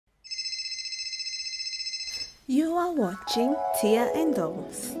You are watching Tia and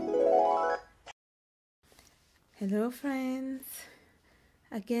Dolls. Hello friends,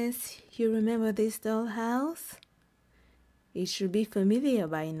 I guess you remember this dollhouse? It should be familiar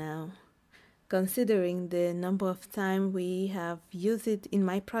by now, considering the number of times we have used it in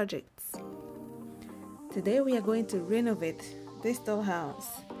my projects. Today we are going to renovate this dollhouse,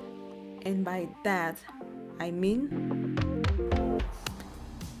 and by that I mean,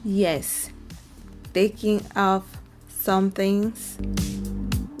 yes, taking off some things.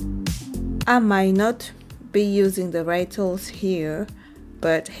 I might not be using the right tools here,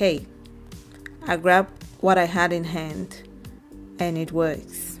 but hey, I grabbed what I had in hand and it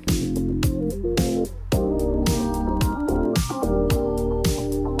works.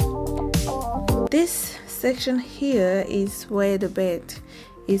 This section here is where the bed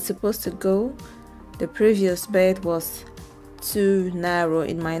is supposed to go. The previous bed was too narrow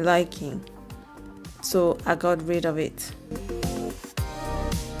in my liking, so I got rid of it.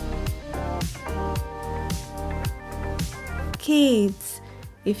 Kids,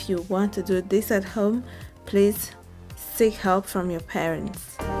 if you want to do this at home, please seek help from your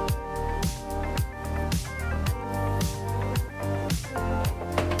parents.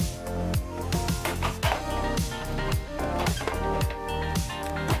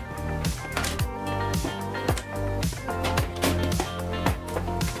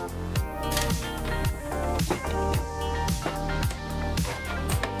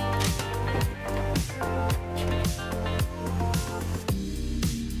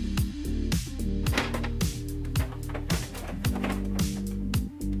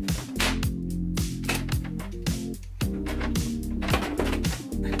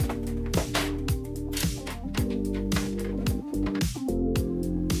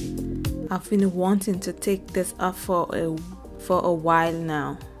 I've been wanting to take this off for a while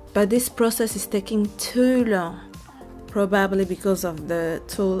now, but this process is taking too long, probably because of the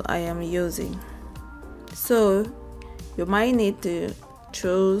tool I am using. So you might need to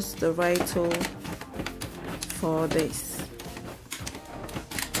choose the right tool for this.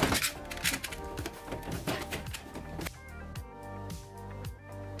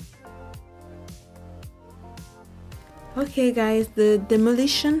 Okay guys, the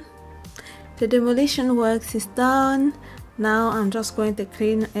demolition works is done. Now I'm just going to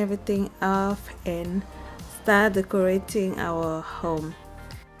clean everything off and start decorating our home.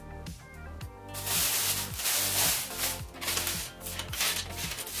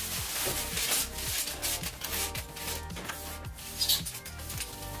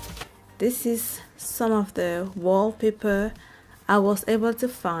 This is some of the wallpaper I was able to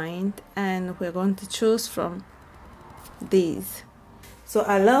find, and we're going to choose from these. So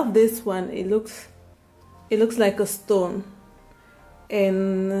I love this one. It looks like a stone,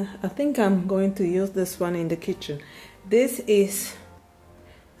 and I think I'm going to use this one in the kitchen. This is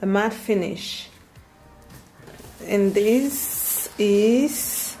a matte finish, and this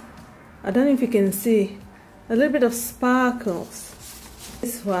is, I don't know if you can see, a little bit of sparkles.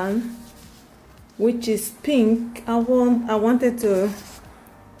 This one, which is pink, I wanted to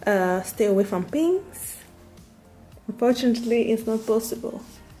stay away from pinks. Unfortunately, it's not possible.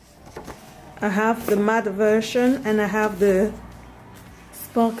 I have the matte version and I have the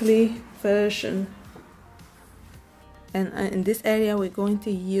sparkly version. And in this area, we're going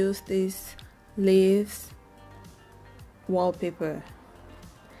to use this leaves wallpaper.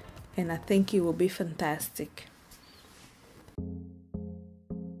 And I think it will be fantastic.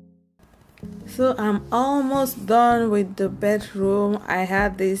 So I'm almost done with the bedroom. I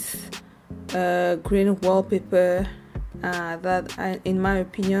had this green wallpaper that in my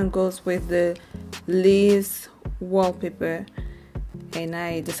opinion goes with the leaves wallpaper, and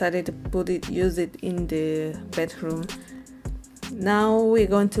I decided to use it in the bedroom. Now we're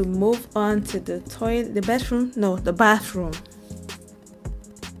going to move on to the bathroom.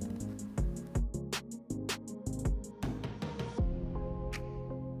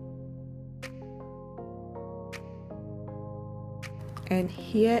 And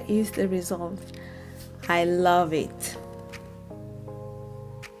here is the result. I love it.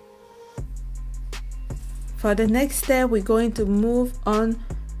 For the next step, we're going to move on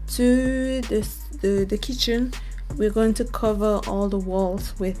to the kitchen. We're going to cover all the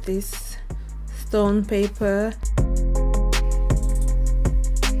walls with this stone paper.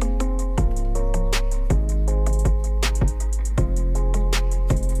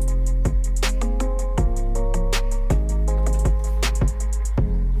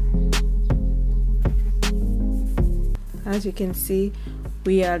 As you can see,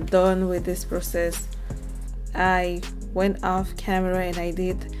 we are done with this process. I went off camera and I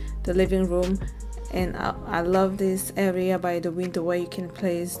did the living room, And I love this area by the window where you can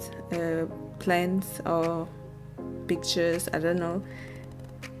place plants or pictures, I don't know.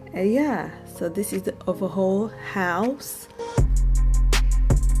 Yeah, so this is the overall house,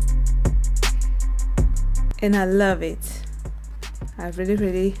 and I love it. I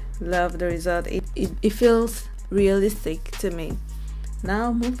really love the result. It feels realistic to me.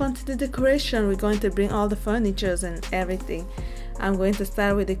 Now move on to the decoration. We're going to bring all the furnitures and everything. I'm going to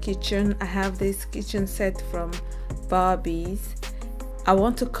start with the kitchen. I have this kitchen set from Barbie's. I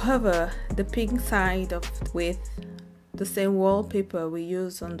want to cover the pink side with the same wallpaper we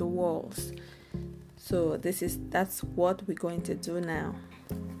use on the walls. So that's what we're going to do now.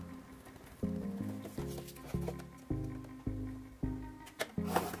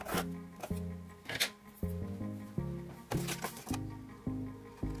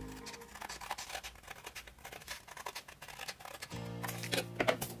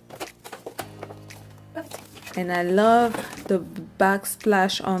 And I love the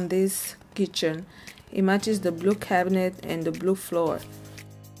backsplash on this kitchen. It matches the blue cabinet and the blue floor.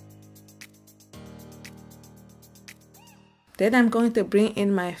 Then I'm going to bring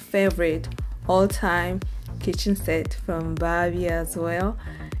in my favorite all-time kitchen set from Barbie as well.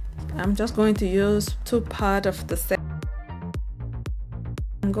 I'm just going to use 2 parts of the set.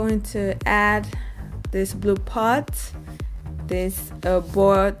 I'm going to add this blue pot, this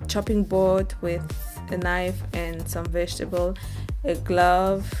chopping board with a knife and some vegetable, a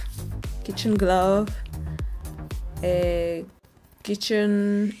glove, kitchen glove, a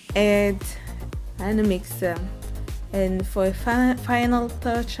kitchen aid, and a mixer. And for a final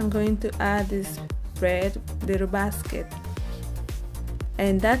touch, I'm going to add this red little basket.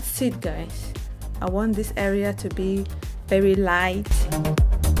 And that's it, guys. I want this area to be very light.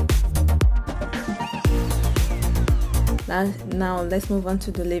 Now let's move on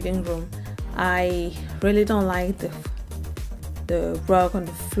to the living room. I really don't like the rug on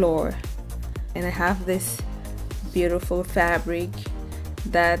the floor, and I have this beautiful fabric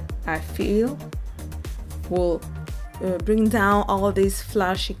that I feel will bring down all these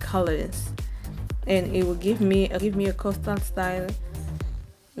flashy colors, and it will give me a coastal style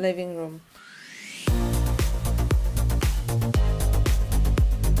living room.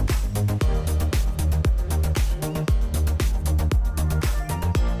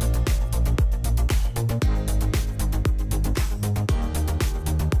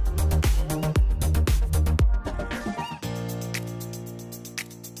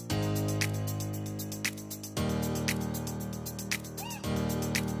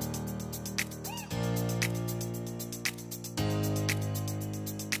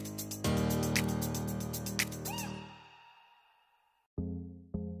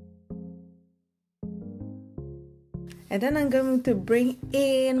 And then I'm going to bring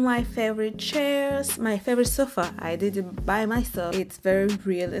in my favorite chairs, my favorite sofa. I did it by myself. It's very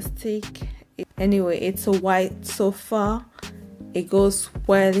realistic. Anyway, it's a white sofa. It goes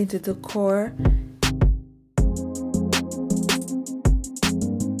well into the core.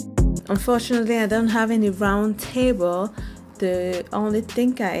 Unfortunately, I don't have any round table. The only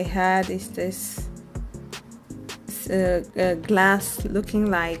thing I had is this glass looking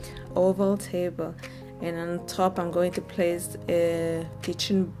like oval table. And on top I'm going to place a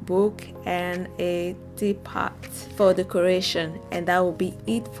kitchen book and a teapot for decoration, and that will be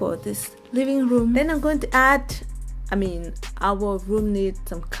it for this living room. Then I'm going to add, our room needs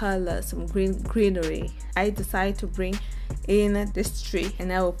some color, some greenery. I decided to bring in this tree,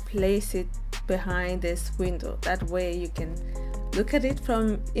 and I will place it behind this window. That way you can look at it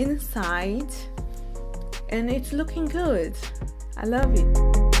from inside, and it's looking good. I love it.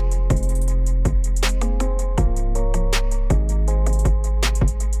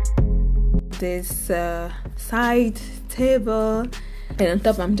 This side table, and on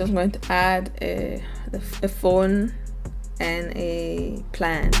top I'm just going to add a phone and a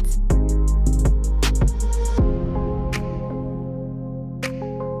plant.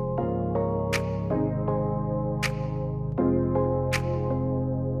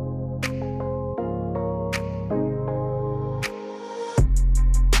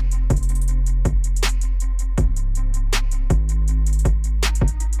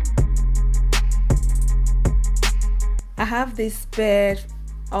 I have this bed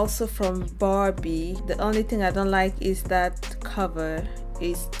also from Barbie. The only thing I don't like is that cover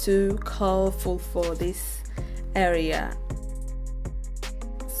is too colorful for this area.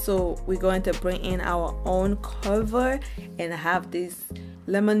 So we're going to bring in our own cover, and I have this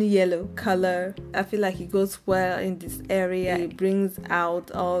lemon yellow color. I feel like it goes well in this area. It brings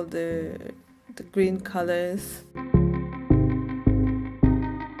out all the green colors.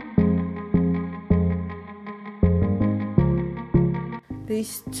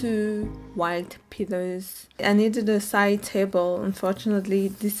 these two white pillows. I needed a side table. Unfortunately,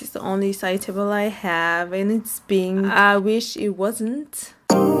 this is the only side table I have, and it's pink. I wish it wasn't.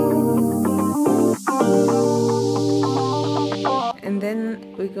 And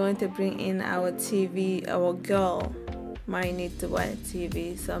then we're going to bring in our TV. Our girl might need to watch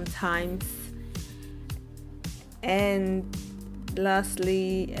TV sometimes. And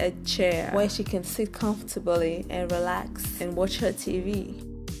lastly, a chair where she can sit comfortably and relax and watch her TV.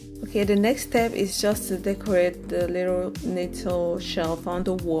 Okay, the next step is just to decorate the little shelf on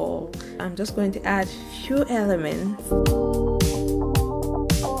the wall. I'm just going to add a few elements.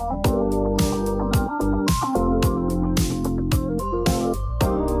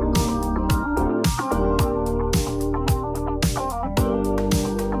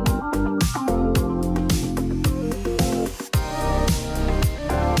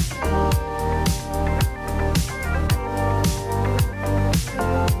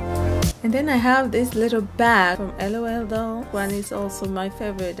 And then I have this little bag from LOL doll. One is also my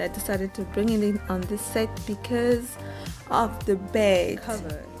favorite. I decided to bring it in on this set because of the bag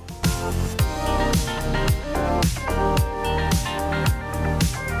cover.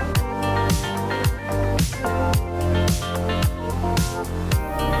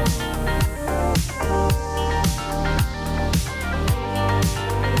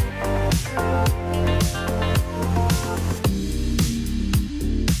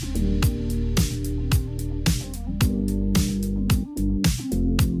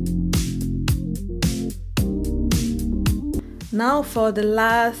 Now for the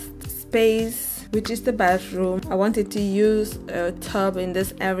last space, which is the bathroom. I wanted to use a tub in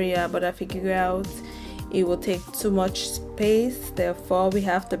this area, but I figured out it will take too much space. Therefore, we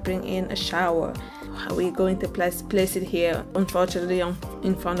have to bring in a shower. We're going to place it here, unfortunately,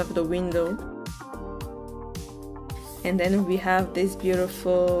 in front of the window. And then we have this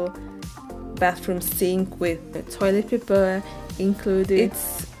beautiful bathroom sink with the toilet paper included.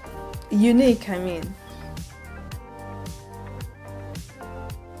 It's unique, I mean.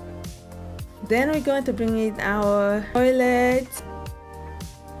 Then we're going to bring in our toilet,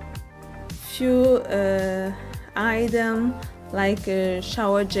 few items like a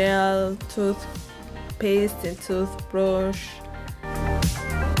shower gel, toothpaste and toothbrush.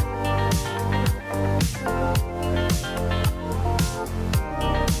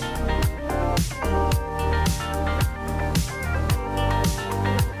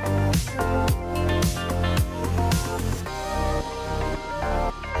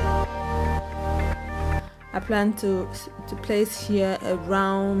 I plan to place here a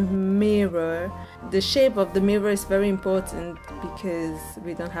round mirror. The shape of the mirror is very important because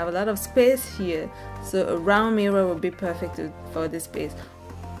we don't have a lot of space here, so a round mirror will be perfect for this space.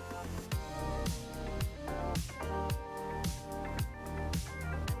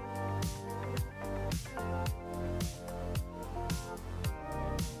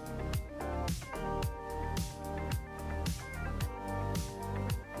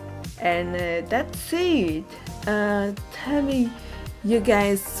 And that's it. Tell me, you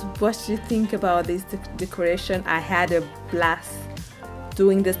guys, what you think about this decoration. I had a blast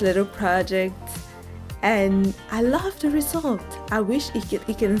doing this little project and I love the result. I wish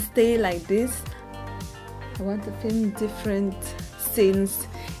it can stay like this. I want to film different scenes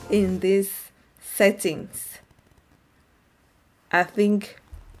in these settings. I think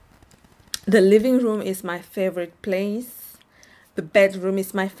the living room is my favorite place. The bedroom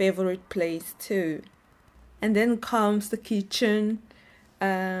is my favorite place too. And then comes the kitchen.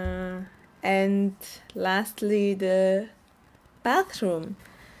 And lastly, the bathroom.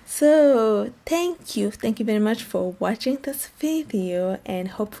 So thank you very much for watching this video, and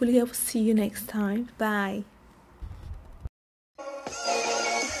hopefully I will see you next time. Bye.